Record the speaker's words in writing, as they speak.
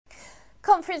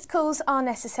Conference calls are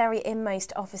necessary in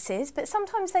most offices, but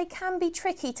sometimes they can be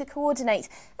tricky to coordinate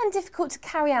and difficult to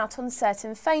carry out on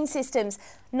certain phone systems.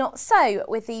 Not so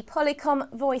with the Polycom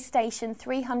Voicestation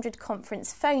 300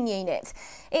 conference phone unit.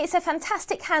 It's a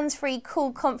fantastic hands-free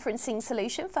call conferencing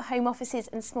solution for home offices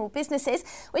and small businesses,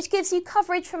 which gives you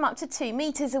coverage from up to 2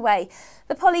 metres away.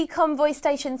 The Polycom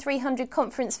Voicestation 300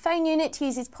 conference phone unit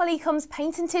uses Polycom's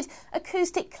patented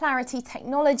acoustic clarity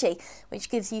technology, which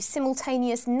gives you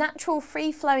simultaneous natural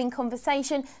free-flowing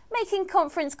conversation, making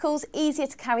conference calls easier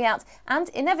to carry out and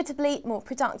inevitably more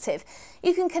productive.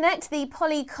 You can connect the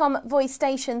Polycom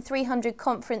Voicestation 300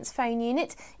 conference phone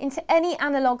unit into any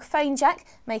analogue phone jack,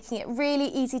 making it really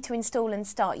easy to install and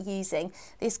start using.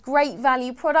 This great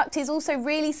value product is also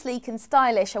really sleek and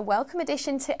stylish, a welcome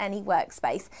addition to any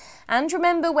workspace. And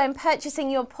remember, when purchasing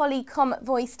your Polycom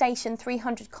Voicestation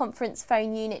 300 conference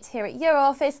phone unit here at your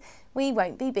office, we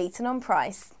won't be beaten on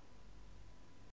price.